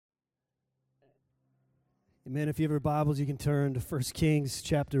Amen. If you have your Bibles, you can turn to 1 Kings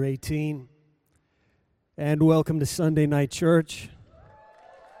chapter 18. And welcome to Sunday Night Church.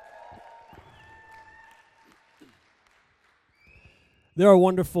 There are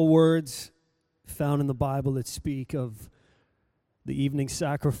wonderful words found in the Bible that speak of the evening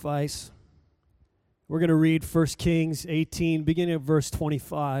sacrifice. We're going to read 1 Kings 18, beginning at verse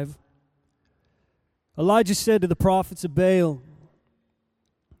 25. Elijah said to the prophets of Baal,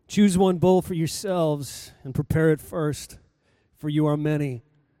 "Choose one bull for yourselves and prepare it first, for you are many.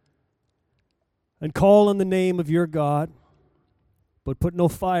 And call on the name of your God, but put no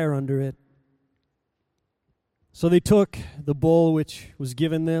fire under it." So they took the bull which was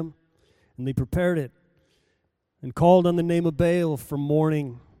given them, and they prepared it, and called on the name of Baal from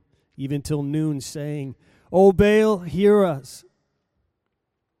morning even till noon, saying, "O Baal, hear us."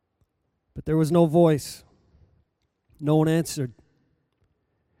 But there was no voice. No one answered.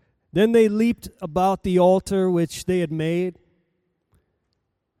 Then they leaped about the altar which they had made.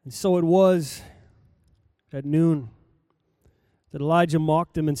 And so it was at noon that Elijah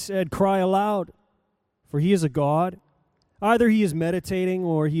mocked them and said, "Cry aloud, for he is a god. Either he is meditating,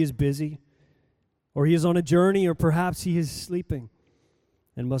 or he is busy, or he is on a journey, or perhaps he is sleeping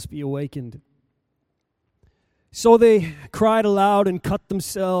and must be awakened." So they cried aloud and cut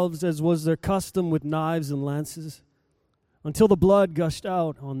themselves, as was their custom, with knives and lances, until the blood gushed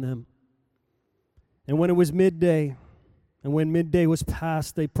out on them. And when it was midday, and when midday was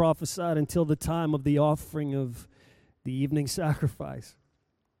past, they prophesied until the time of the offering of the evening sacrifice.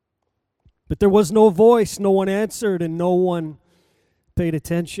 But there was no voice, no one answered, and no one paid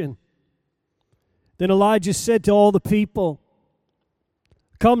attention. Then Elijah said to all the people,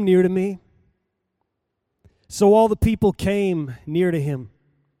 "Come near to me." So all the people came near to him,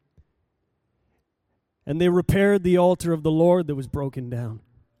 and they repaired the altar of the Lord that was broken down.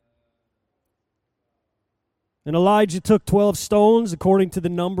 And Elijah took 12 stones, according to the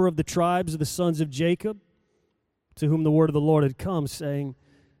number of the tribes of the sons of Jacob, to whom the word of the Lord had come, saying,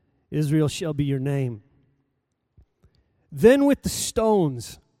 "Israel shall be your name." Then with the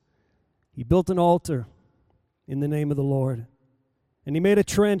stones he built an altar in the name of the Lord, and he made a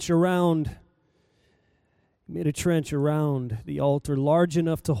trench around the altar, large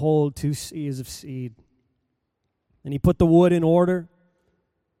enough to hold 2 seahs of seed. And he put the wood in order,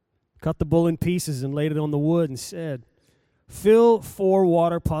 cut the bull in pieces, and laid it on the wood, and said, "Fill 4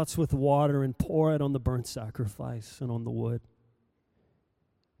 water pots with water, and pour it on the burnt sacrifice and on the wood."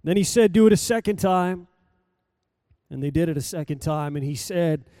 Then he said, "Do it a second time." And they did it a second time. And he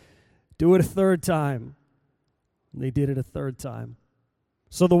said, "Do it a third time." And they did it a third time.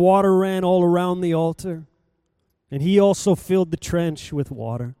 So the water ran all around the altar, and he also filled the trench with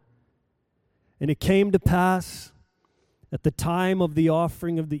water. And it came to pass at the time of the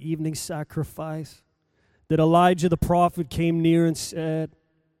offering of the evening sacrifice that Elijah the prophet came near and said,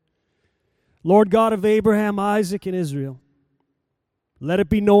 "Lord God of Abraham, Isaac, and Israel, let it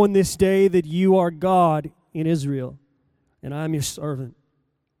be known this day that you are God in Israel, and I am your servant,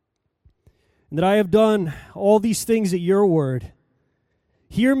 and that I have done all these things at your word.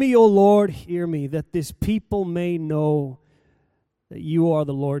 Hear me, O Lord, hear me, that this people may know that you are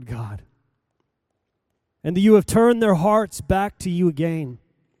the Lord God, and that you have turned their hearts back to you again."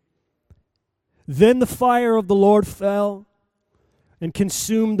 Then the fire of the Lord fell and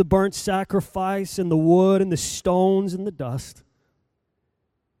consumed the burnt sacrifice and the wood and the stones and the dust,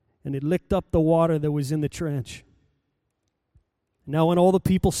 and it licked up the water that was in the trench. Now when all the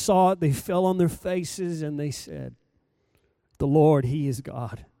people saw it, they fell on their faces, and they said, "The Lord, He is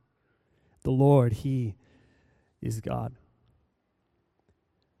God. The Lord, He is God."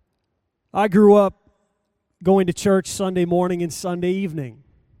 I grew up going to church Sunday morning and Sunday evening.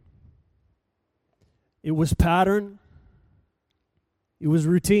 It was pattern. It was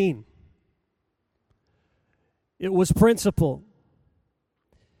routine. It was principle.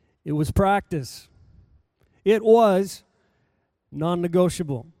 It was practice. It was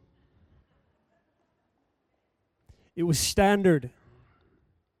non-negotiable. It was standard.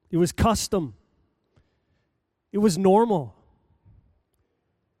 It was custom. It was normal.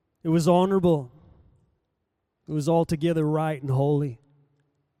 It was honorable. It was altogether right and holy.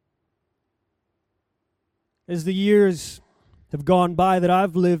 As the years have gone by that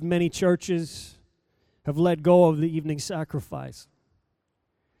I've lived, many churches have let go of the evening sacrifice.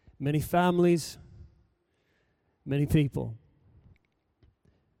 Many families, many people.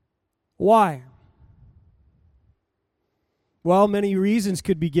 Why? Well, many reasons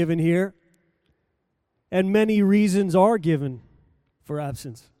could be given here, and many reasons are given for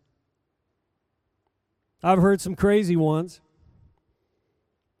absence. I've heard some crazy ones.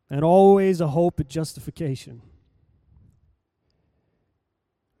 and always a hope at justification.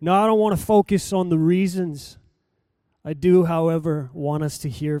 Now, I don't want to focus on the reasons. I do, however, want us to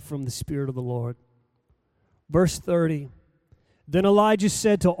hear from the Spirit of the Lord. Verse 30, then Elijah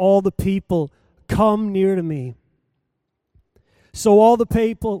said to all the people, "Come near to me." So all the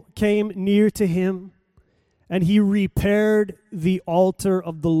people came near to him, and he repaired the altar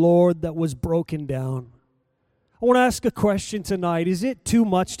of the Lord that was broken down. I want to ask a question tonight. Is it too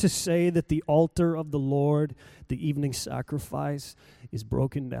much to say that the altar of the Lord, the evening sacrifice, is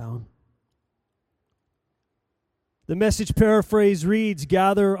broken down? The Message paraphrase reads,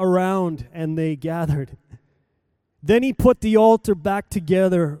 "Gather around," and they gathered. Then he put the altar back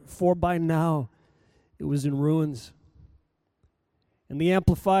together, for by now it was in ruins. And the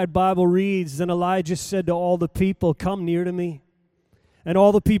Amplified Bible reads, then Elijah said to all the people, "Come near to me." And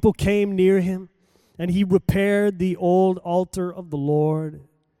all the people came near him, and he repaired the old altar of the Lord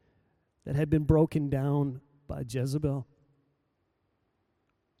that had been broken down by Jezebel.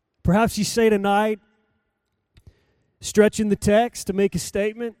 Perhaps you say tonight, stretching the text to make a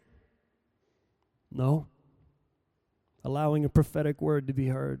statement? No. Allowing a prophetic word to be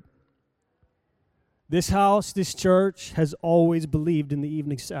heard. This house, this church, has always believed in the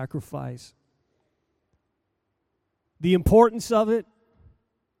evening sacrifice. The importance of it,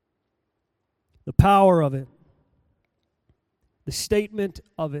 the power of it, the statement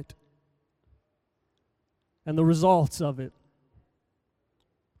of it, and the results of it.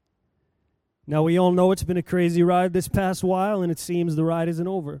 Now, we all know it's been a crazy ride this past while, and it seems the ride isn't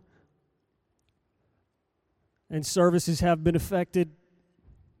over. And services have been affected,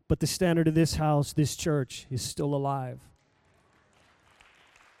 but the standard of this house, this church, is still alive.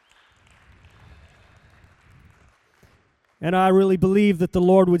 And I really believe that the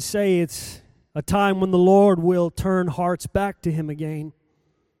Lord would say it's a time when the Lord will turn hearts back to Him again.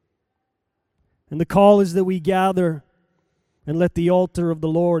 And the call is that we gather and let the altar of the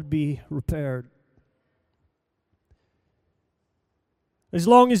Lord be repaired. As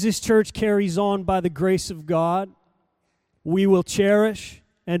long as this church carries on by the grace of God, we will cherish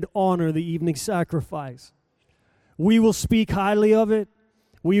and honor the evening sacrifice. We will speak highly of it.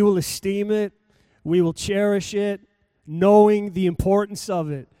 We will esteem it. We will cherish it, knowing the importance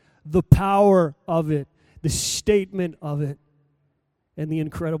of it, the power of it, the statement of it, and the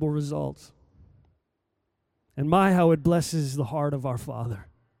incredible results. And my, how it blesses the heart of our Father.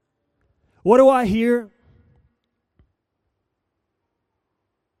 What do I hear?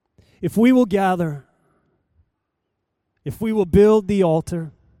 If we will gather, if we will build the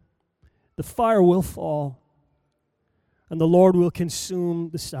altar, the fire will fall, and the Lord will consume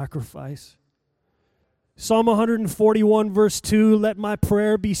the sacrifice. Psalm 141 verse 2, let my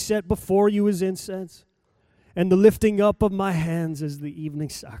prayer be set before you as incense, and the lifting up of my hands as the evening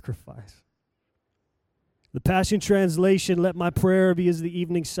sacrifice. The Passion Translation, let my prayer be as the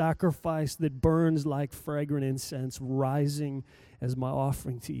evening sacrifice that burns like fragrant incense, rising as my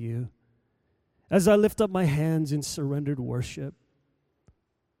offering to you. As I lift up my hands in surrendered worship.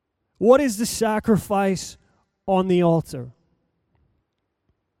 What is the sacrifice on the altar?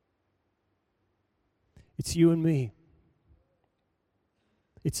 It's you and me.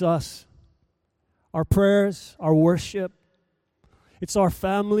 It's us. Our prayers, our worship. It's our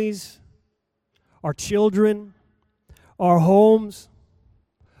families, our children, our homes,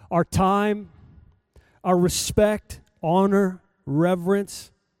 our time, our respect, honor,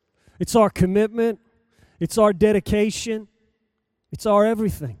 reverence. It's our commitment. It's our dedication. It's our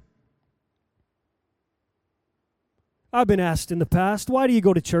everything. I've been asked in the past, why do you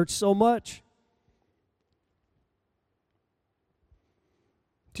go to church so much?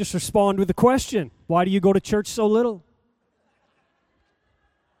 Just respond with a question. Why do you go to church so little?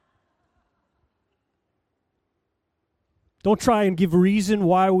 Don't try and give a reason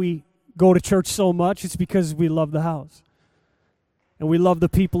why we go to church so much. It's because we love the house. And we love the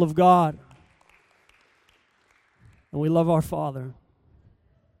people of God. And we love our Father.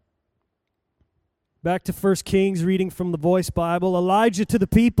 Back to 1 Kings, reading from the Voice Bible. Elijah to the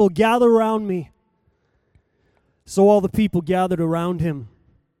people, gather around me. So all the people gathered around him,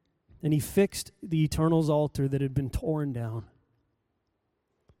 and he fixed the Eternal's altar that had been torn down.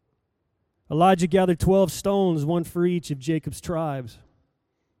 Elijah gathered 12 stones, one for each of Jacob's tribes.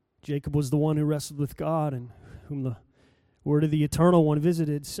 Jacob was the one who wrestled with God and whom the word of the Eternal One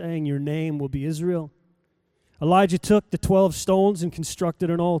visited, saying, your name will be Israel. Elijah took the 12 stones and constructed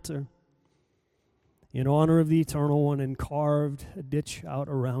an altar in honor of the Eternal One and carved a ditch out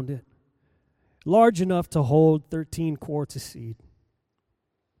around it, large enough to hold 13 quarts of seed.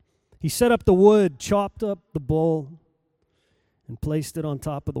 He set up the wood, chopped up the bull, and placed it on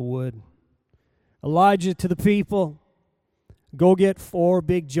top of the wood. Elijah to the people, go get 4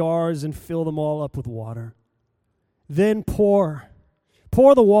 big jars and fill them all up with water. Then pour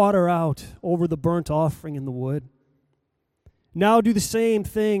the water out over the burnt offering and the wood. Now do the same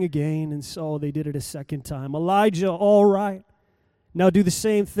thing again. And so they did it a second time. Elijah, all right. Now do the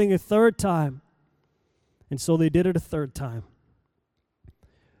same thing a third time. And so they did it a third time.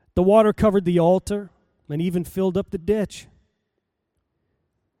 The water covered the altar and even filled up the ditch.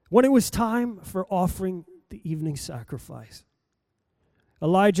 When it was time for offering the evening sacrifice,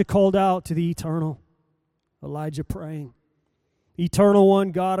 Elijah called out to the Eternal. Elijah praying, Eternal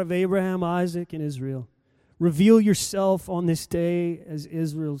One, God of Abraham, Isaac, and Israel, reveal yourself on this day as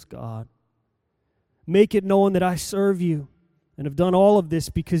Israel's God. Make it known that I serve you and have done all of this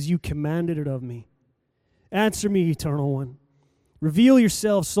because you commanded it of me. Answer me, Eternal One. Reveal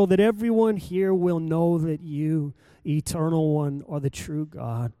yourself so that everyone here will know that you, Eternal One, are the true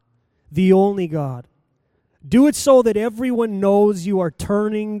God, the only God. Do it so that everyone knows you are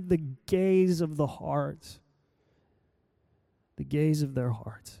turning the gaze of the hearts, the gaze of their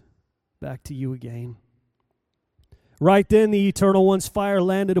hearts, back to you again. Right then the Eternal One's fire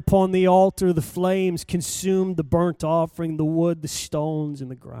landed upon the altar. The flames consumed the burnt offering, the wood, the stones, and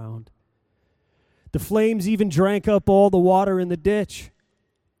the ground. The flames even drank up all the water in the ditch.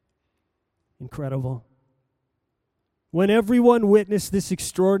 Incredible. When everyone witnessed this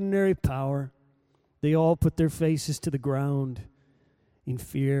extraordinary power, they all put their faces to the ground in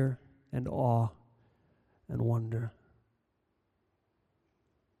fear and awe and wonder.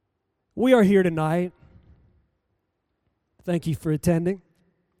 We are here tonight. Thank you for attending.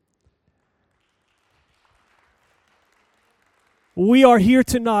 We are here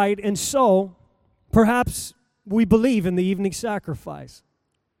tonight, and so perhaps we believe in the evening sacrifice.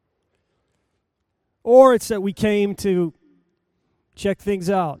 Or it's that we came to check things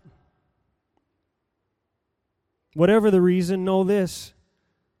out. Whatever the reason, know this: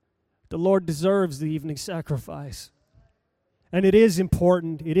 the Lord deserves the evening sacrifice. And it is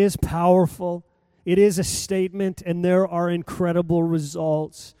important, it is powerful, it is a statement, and there are incredible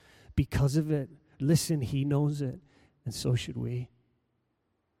results because of it. Listen, He knows it, and so should we.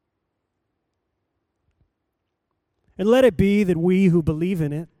 And let it be that we who believe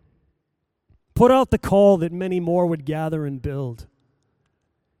in it put out the call that many more would gather and build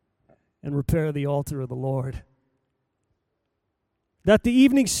and repair the altar of the Lord. That the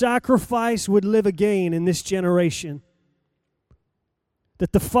evening sacrifice would live again in this generation.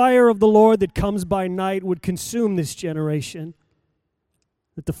 That the fire of the Lord that comes by night would consume this generation.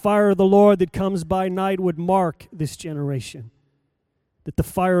 That the fire of the Lord that comes by night would mark this generation. That the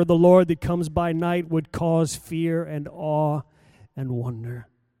fire of the Lord that comes by night would cause fear and awe and wonder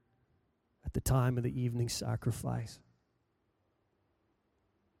at the time of the evening sacrifice.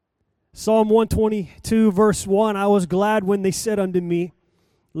 Psalm 122, verse 1, I was glad when they said unto me,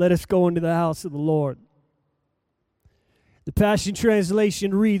 let us go into the house of the Lord. The Passion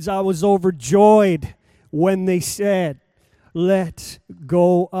Translation reads, I was overjoyed when they said, let's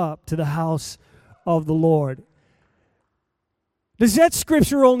go up to the house of the Lord. Does that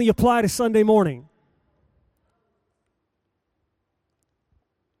scripture only apply to Sunday morning?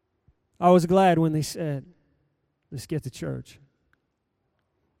 I was glad when they said, let's get to church.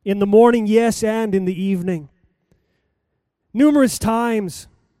 In the morning, yes, and in the evening. Numerous times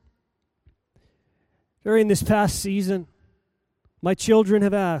during this past season, my children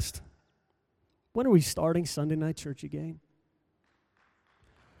have asked, when are we starting Sunday night church again?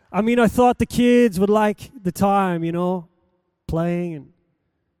 I mean, I thought the kids would like the time, playing and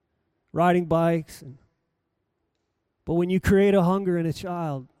riding bikes. But when you create a hunger in a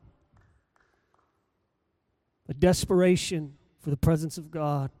child, a desperation for the presence of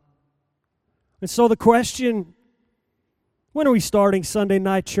God. And so the question, when are we starting Sunday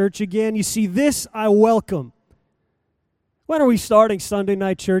night church again? You see, this I welcome. When are we starting Sunday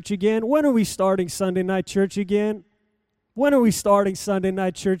night church again? When are we starting Sunday night church again? When are we starting Sunday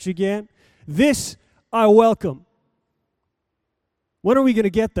night church again? This I welcome. When are we going to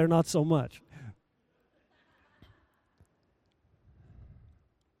get there? Not so much.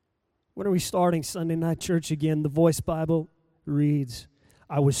 When are we starting Sunday night church again? The Voice Bible reads,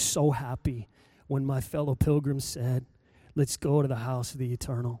 I was so happy when my fellow pilgrims said, let's go to the house of the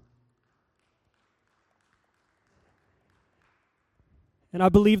Eternal. And I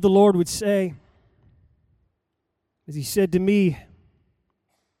believe the Lord would say, as He said to me,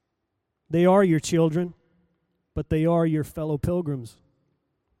 they are your children, but they are your fellow pilgrims.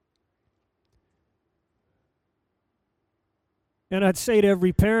 And I'd say to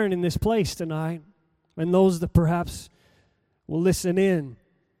every parent in this place tonight, and those that perhaps will listen in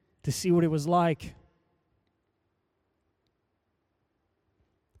to see what it was like.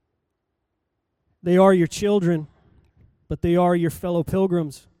 They are your children, but they are your fellow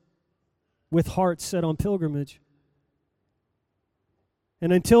pilgrims with hearts set on pilgrimage.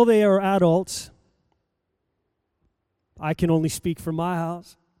 And until they are adults, I can only speak for my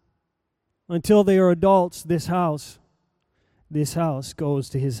house. Until they are adults, this house goes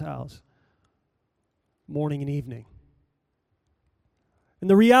to his house, morning and evening. And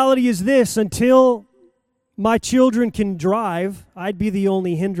the reality is this: until my children can drive, I'd be the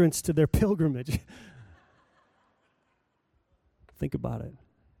only hindrance to their pilgrimage. Think about it.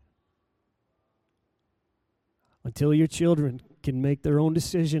 Until your children can make their own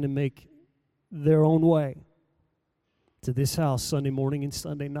decision and make their own way to this house Sunday morning and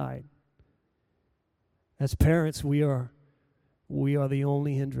Sunday night, as parents, we are the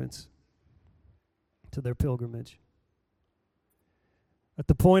only hindrance to their pilgrimage. At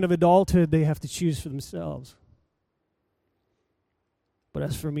the point of adulthood, they have to choose for themselves. But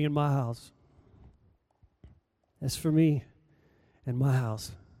as for me and my house,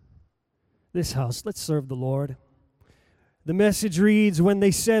 this house, let's serve the Lord. The message reads, when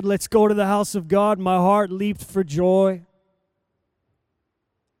they said, let's go to the house of God, my heart leaped for joy.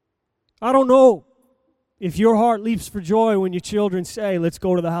 I don't know if your heart leaps for joy when your children say, let's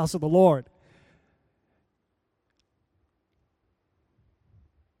go to the house of the Lord.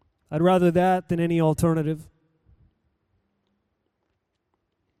 I'd rather that than any alternative.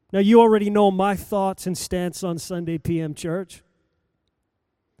 Now, you already know my thoughts and stance on Sunday PM church.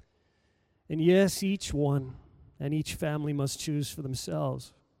 And yes, each one and each family must choose for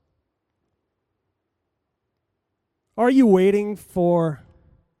themselves. Are you waiting for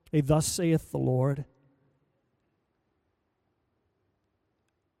a thus saith the Lord?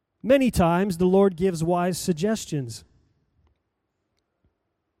 Many times the Lord gives wise suggestions.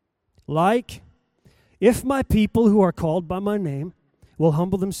 Like, if my people who are called by my name will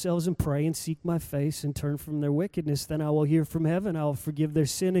humble themselves and pray and seek my face and turn from their wickedness, then I will hear from heaven, I will forgive their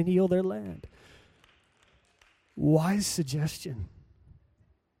sin and heal their land. Wise suggestion.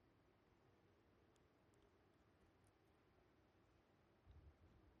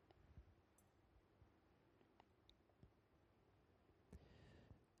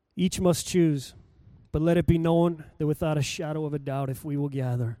 Each must choose, but let it be known that without a shadow of a doubt, if we will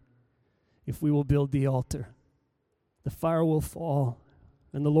gather, if we will build the altar, the fire will fall,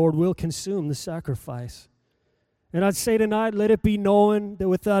 and the Lord will consume the sacrifice. And I'd say tonight, let it be known that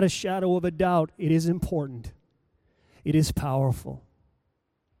without a shadow of a doubt, it is important. It is powerful.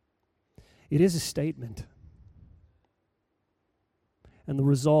 It is a statement. And the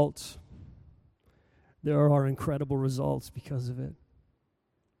results, there are incredible results because of it.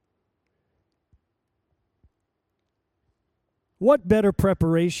 What better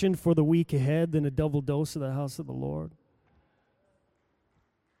preparation for the week ahead than a double dose of the house of the Lord?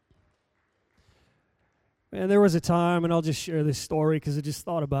 Man, there was a time, and I'll just share this story because I just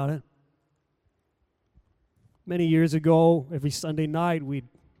thought about it. Many years ago, every Sunday night, we'd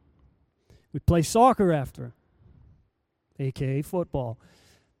play soccer after, a.k.a. football.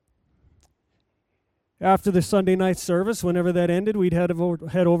 After the Sunday night service, whenever that ended, we'd head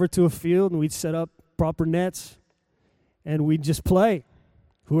over to a field and we'd set up proper nets and we'd just play.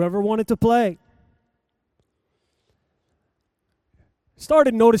 Whoever wanted to play.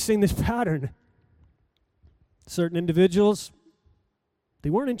 Started noticing this pattern. Certain individuals,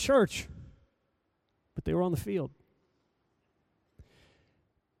 they weren't in church, but they were on the field.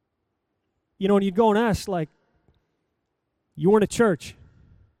 You know, and you'd go and ask, like, you weren't at church.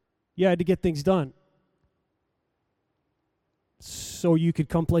 You had to get things done. So you could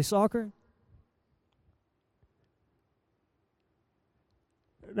come play soccer?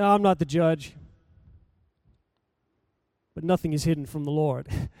 Now, I'm not the judge, but nothing is hidden from the Lord.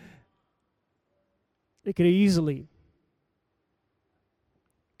 They could have easily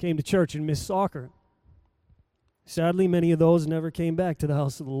came to church and missed soccer. Sadly, many of those never came back to the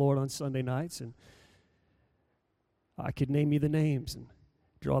house of the Lord on Sunday nights, and I could name you the names and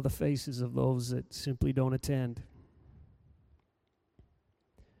draw the faces of those that simply don't attend.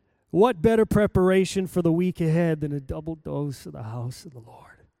 What better preparation for the week ahead than a double dose of the house of the Lord?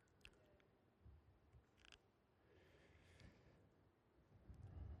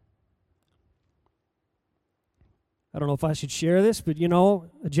 I don't know if I should share this, but you know,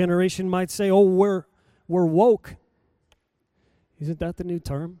 a generation might say, oh, we're woke. Isn't that the new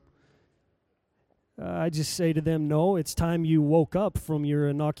term? I just say to them, no, it's time you woke up from your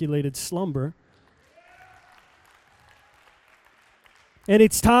inoculated slumber. And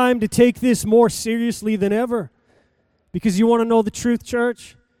it's time to take this more seriously than ever. Because you want to know the truth,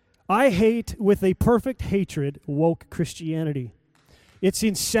 church? I hate with a perfect hatred woke Christianity. It's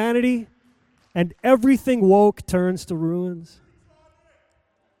insanity, and everything woke turns to ruins.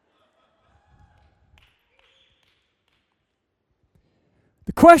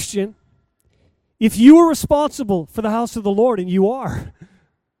 The question, if you are responsible for the house of the Lord, and you are,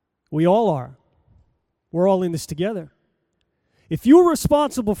 we all are. We're all in this together. If you were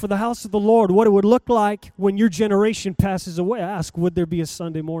responsible for the house of the Lord, what it would look like when your generation passes away, I ask, would there be a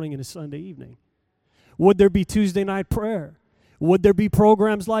Sunday morning and a Sunday evening? Would there be Tuesday night prayer? Would there be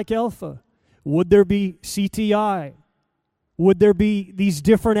programs like Alpha? Would there be CTI? Would there be these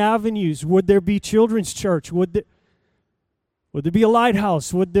different avenues? Would there be children's church? Would there be a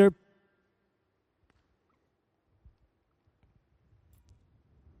lighthouse? Would there...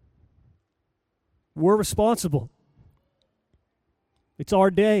 We're responsible. It's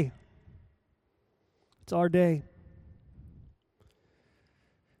our day. It's our day.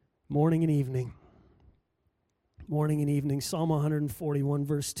 Morning and evening. Morning and evening. Psalm 141,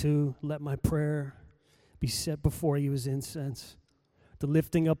 verse 2. Let my prayer be set before you as incense. The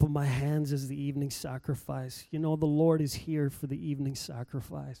lifting up of my hands as the evening sacrifice. You know, the Lord is here for the evening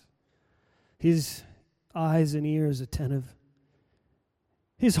sacrifice. His eyes and ears attentive.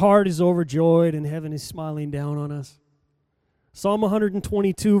 His heart is overjoyed and heaven is smiling down on us. Psalm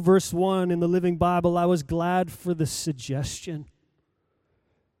 122, verse 1 in the Living Bible, I was glad for the suggestion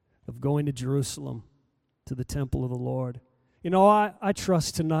of going to Jerusalem, to the temple of the Lord. You know, I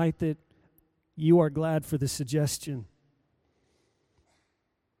trust tonight that you are glad for the suggestion.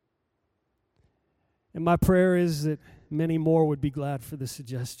 And my prayer is that many more would be glad for the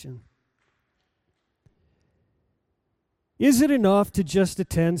suggestion. Is it enough to just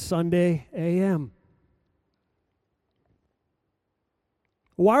attend Sunday AM?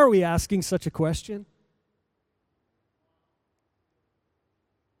 Why are we asking such a question?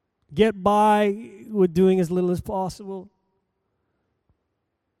 Get by with doing as little as possible?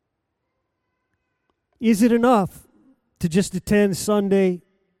 Is it enough to just attend Sunday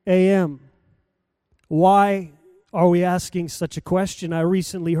AM? Why are we asking such a question? I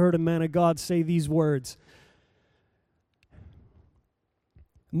recently heard a man of God say these words.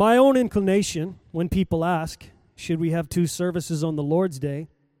 My own inclination, when people ask, should we have 2 services on the Lord's Day,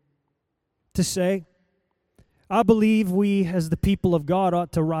 to say, I believe we as the people of God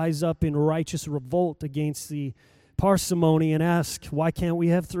ought to rise up in righteous revolt against the parsimony and ask, why can't we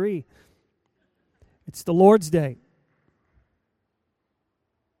have 3? It's the Lord's Day.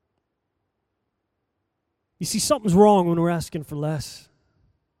 You see, something's wrong when we're asking for less.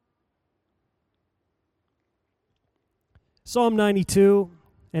 Psalm 92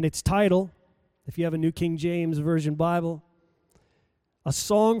 and its title, if you have a New King James Version Bible, a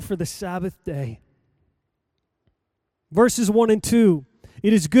song for the Sabbath day. Verses 1 and 2,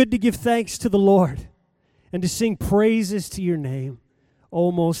 it is good to give thanks to the Lord and to sing praises to your name,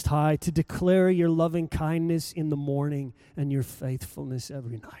 O Most High, to declare your loving kindness in the morning and your faithfulness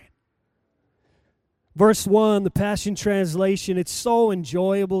every night. Verse 1, the Passion Translation, it's so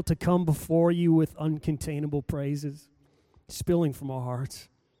enjoyable to come before you with uncontainable praises, spilling from our hearts.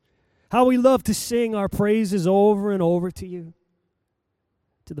 How we love to sing our praises over and over to you,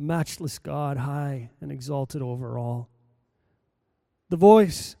 to the matchless God, high and exalted over all. The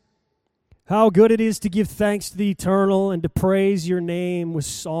voice, how good it is to give thanks to the eternal and to praise your name with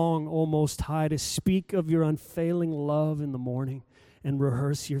song, O Most High, to speak of your unfailing love in the morning and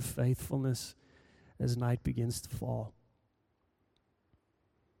rehearse your faithfulness as night begins to fall.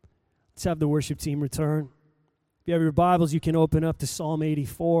 Let's have the worship team return. If you have your Bibles, you can open up to Psalm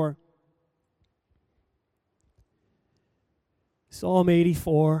 84. Psalm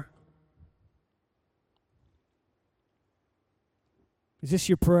 84. Is this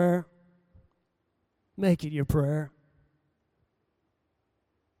your prayer? Make it your prayer.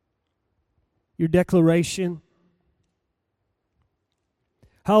 Your declaration.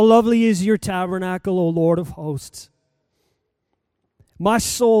 How lovely is your tabernacle, O Lord of hosts. My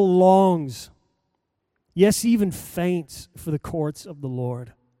soul longs, yes, even faints for the courts of the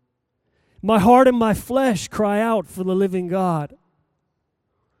Lord. My heart and my flesh cry out for the living God.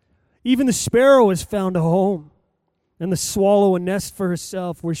 Even the sparrow has found a home, and the swallow a nest for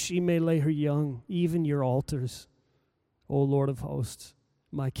herself where she may lay her young, even your altars, O Lord of hosts,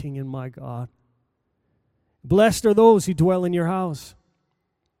 my King and my God. Blessed are those who dwell in your house.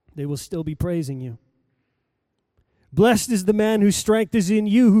 They will still be praising you. Blessed is the man whose strength is in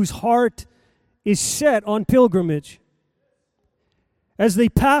you, whose heart is set on pilgrimage. As they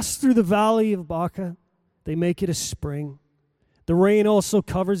pass through the valley of Baca, they make it a spring. The rain also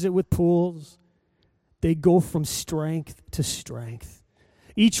covers it with pools. They go from strength to strength.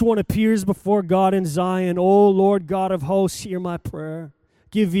 Each one appears before God in Zion. O Lord God of hosts, hear my prayer.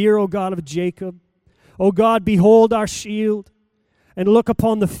 Give ear, O God of Jacob. O God, behold our shield, and look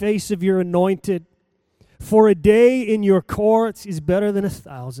upon the face of your anointed. For a day in your courts is better than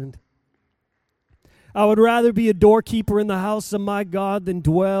 1,000. I would rather be a doorkeeper in the house of my God than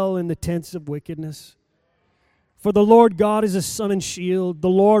dwell in the tents of wickedness. For the Lord God is a sun and shield. The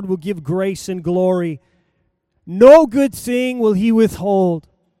Lord will give grace and glory. No good thing will he withhold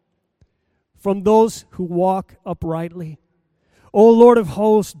from those who walk uprightly. O Lord of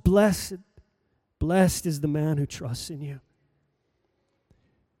hosts, blessed is the man who trusts in you.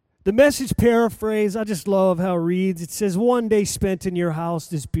 The Message paraphrase, I just love how it reads. It says, one day spent in your house,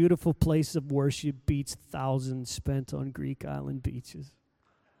 this beautiful place of worship beats thousands spent on Greek island beaches.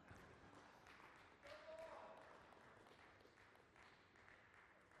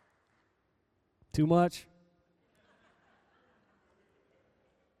 Too much?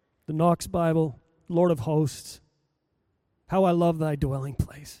 The Knox Bible, Lord of hosts, how I love thy dwelling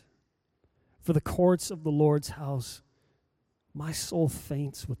place. For the courts of the Lord's house, my soul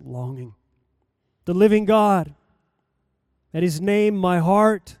faints with longing. The living God, at his name, my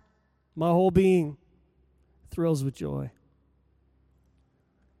heart, my whole being thrills with joy.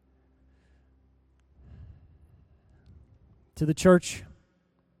 To the church,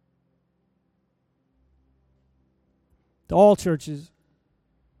 to all churches,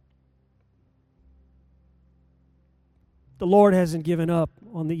 the Lord hasn't given up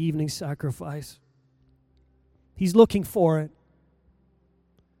on the evening sacrifice. He's looking for it.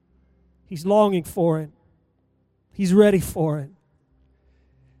 He's longing for it. He's ready for it.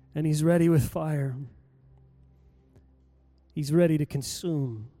 And he's ready with fire. He's ready to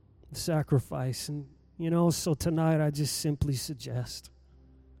consume the sacrifice. And, so tonight I just simply suggest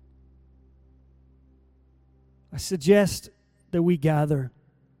that we gather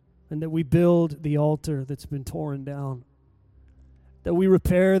and that we build the altar that's been torn down. That we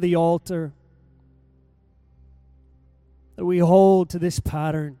repair the altar. That we hold to this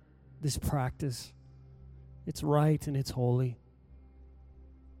pattern, this practice. It's right and it's holy.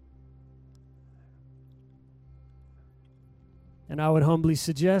 And I would humbly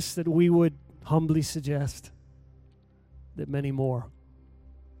suggest that we would humbly suggest that many more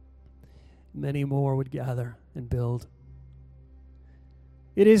would gather and build.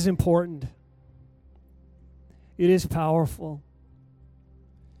 It is important. It is powerful.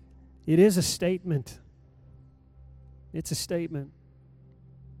 It is a statement. It's a statement.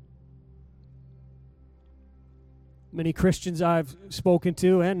 Many Christians I've spoken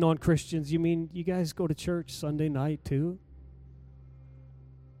to and non-Christians, you mean you guys go to church Sunday night too?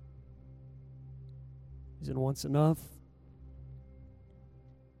 Isn't once enough?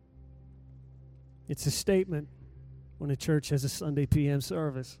 It's a statement when a church has a Sunday PM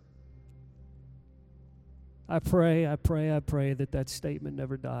service. I pray that statement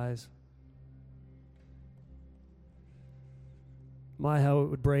never dies. My, how it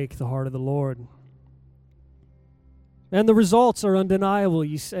would break the heart of the Lord. And the results are undeniable.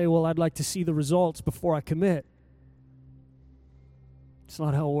 You say, well, I'd like to see the results before I commit. It's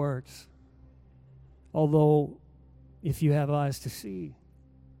not how it works. Although, if you have eyes to see,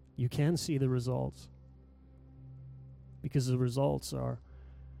 you can see the results. Because the results are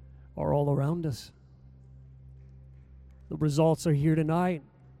all around us. The results are here tonight.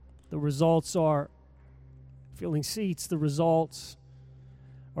 The results are filling seats. The results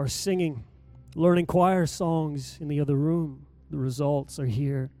are singing, learning choir songs in the other room. The results are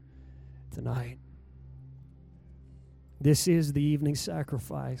here tonight. This is the evening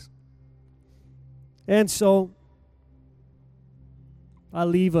sacrifice. And so, I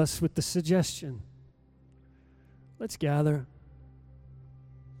leave us with the suggestion. Let's gather.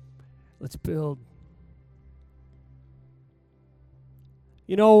 Let's build.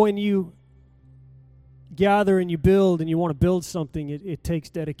 When you gather and you build and you want to build something, it takes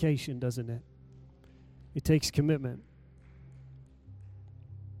dedication, doesn't it? It takes commitment.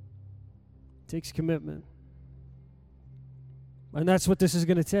 It takes commitment. And that's what this is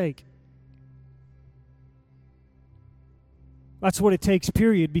going to take. That's what it takes,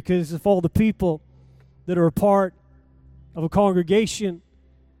 period, because if all the people that are a part of a congregation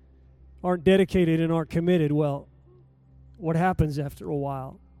aren't dedicated and aren't committed, well, what happens after a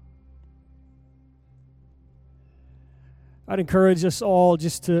while? I'd encourage us all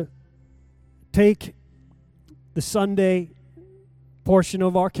just to take the Sunday portion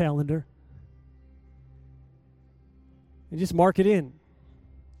of our calendar and just mark it in.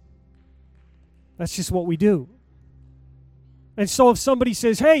 That's just what we do. And so if somebody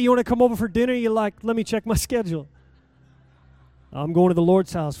says, hey, you want to come over for dinner? You're like, let me check my schedule. I'm going to the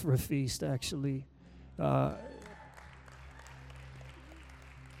Lord's house for a feast, actually. If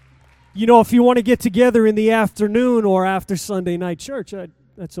you want to get together in the afternoon or after Sunday night church,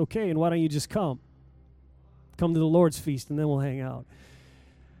 that's okay. And why don't you just come? Come to the Lord's feast, and then we'll hang out.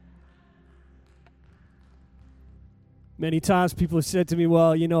 Many times people have said to me,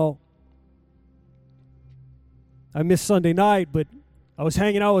 well, I missed Sunday night, but I was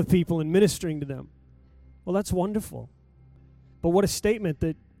hanging out with people and ministering to them. Well, that's wonderful. But what a statement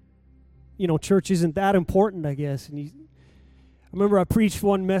that, church isn't that important, I guess. And I remember I preached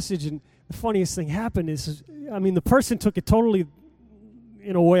one message, and the funniest thing happened is, the person took it totally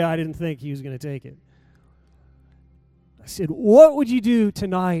in a way I didn't think he was going to take it. I said, what would you do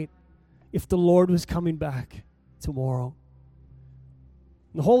tonight if the Lord was coming back tomorrow?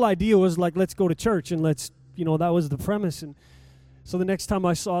 And the whole idea was like, let's go to church and let's, that was the premise. And so the next time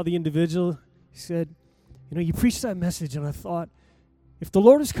I saw the individual, he said, you preached that message, and I thought, if the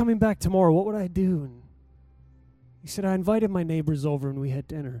Lord is coming back tomorrow, what would I do? And he said, I invited my neighbors over and we had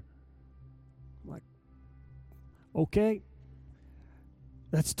dinner. I'm like, okay.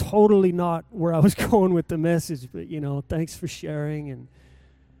 That's totally not where I was going with the message, but, thanks for sharing, and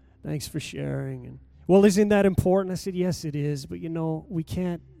thanks for sharing. And, well, isn't that important? I said, yes, it is, but, we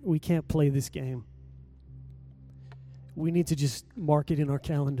can't play this game. We need to just mark it in our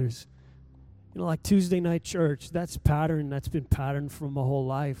calendars. Like Tuesday night church, that's been patterned from my whole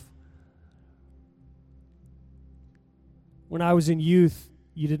life. When I was in youth,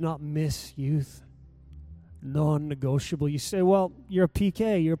 you did not miss youth. Non-negotiable. You say, well, you're a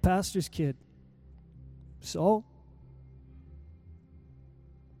PK, you're a pastor's kid. So?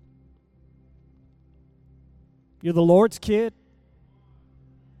 You're the Lord's kid?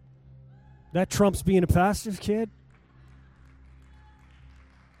 That trumps being a pastor's kid?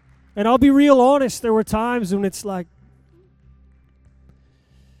 And I'll be real honest, there were times when it's like,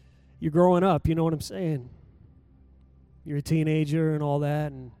 you're growing up, you know what I'm saying? You're a teenager and all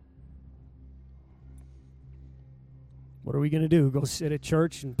that, and what are we going to do? Go sit at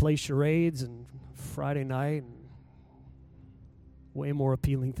church and play charades and Friday night? And way more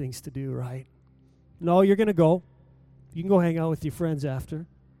appealing things to do, right? No, you're going to go. You can go hang out with your friends after,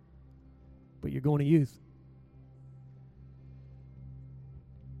 but you're going to youth.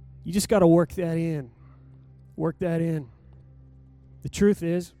 You just got to work that in. Work that in. The truth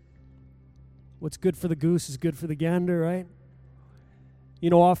is, what's good for the goose is good for the gander, right?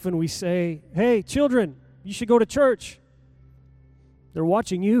 Often we say, hey, children, you should go to church. They're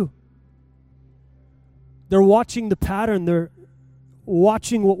watching you. They're watching the pattern. They're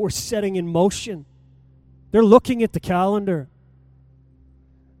watching what we're setting in motion. They're looking at the calendar.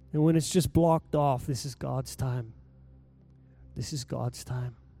 And when it's just blocked off, this is God's time. This is God's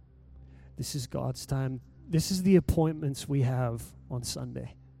time. This is God's time. This is the appointments we have on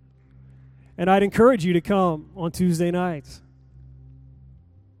Sunday. And I'd encourage you to come on Tuesday nights.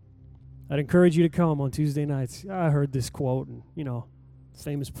 I'd encourage you to come on Tuesday nights. I heard this quote, and,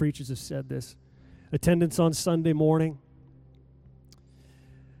 famous preachers have said this. Attendance on Sunday morning.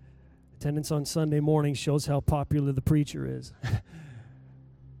 Attendance on Sunday morning shows how popular the preacher is.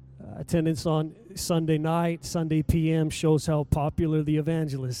 Attendance on Sunday night, Sunday PM shows how popular the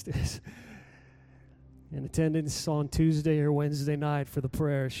evangelist is. And attendance on Tuesday or Wednesday night for the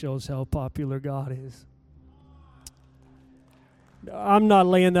prayer shows how popular God is. I'm not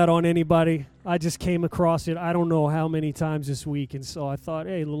laying that on anybody. I just came across it I don't know how many times this week, and so I thought,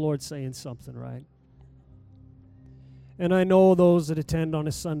 hey, the Lord's saying something, right? And I know those that attend on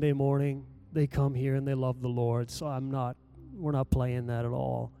a Sunday morning, they come here and they love the Lord, so we're not playing that at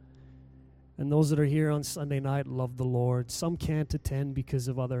all. And those that are here on Sunday night love the Lord. Some can't attend because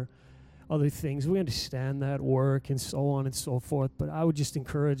of other things. We understand that, work and so on and so forth, but I would just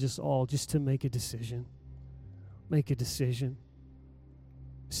encourage us all just to make a decision. Make a decision.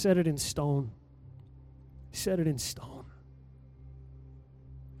 Set it in stone. Set it in stone.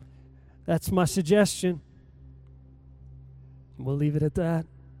 That's my suggestion. We'll leave it at that.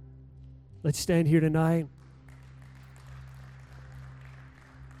 Let's stand here tonight.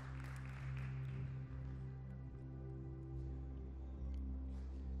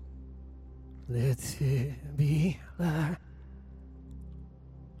 Let it be light.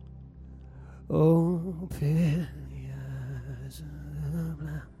 Open the eyes of the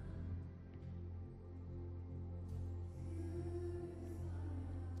blind.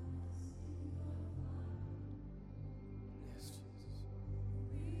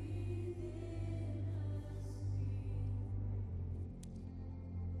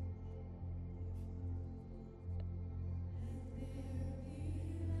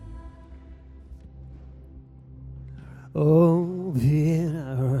 Open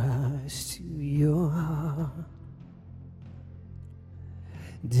our eyes to your heart.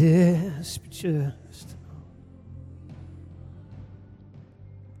 Desperate just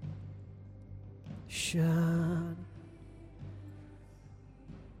shine.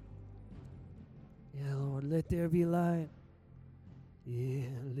 Yeah, Lord, let there be light. Yeah,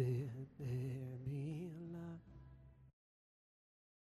 let there be light.